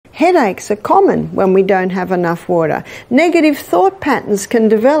Headaches are common when we don't have enough water. Negative thought patterns can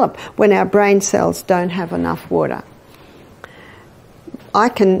develop when our brain cells don't have enough water. I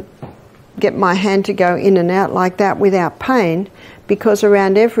can get my hand to go in and out like that without pain because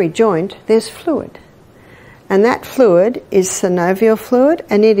around every joint there's fluid. And that fluid is synovial fluid,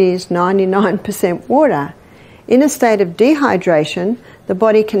 and it is 99% water. In a state of dehydration, the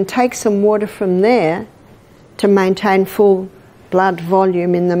body can take some water from there to maintain full blood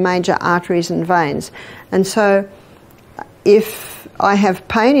volume in the major arteries and veins. And so if I have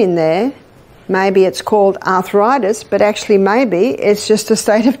pain in there, maybe it's called arthritis, but actually maybe it's just a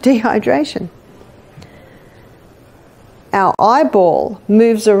state of dehydration. Our eyeball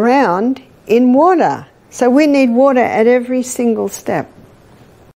moves around in water. So we need water at every single step.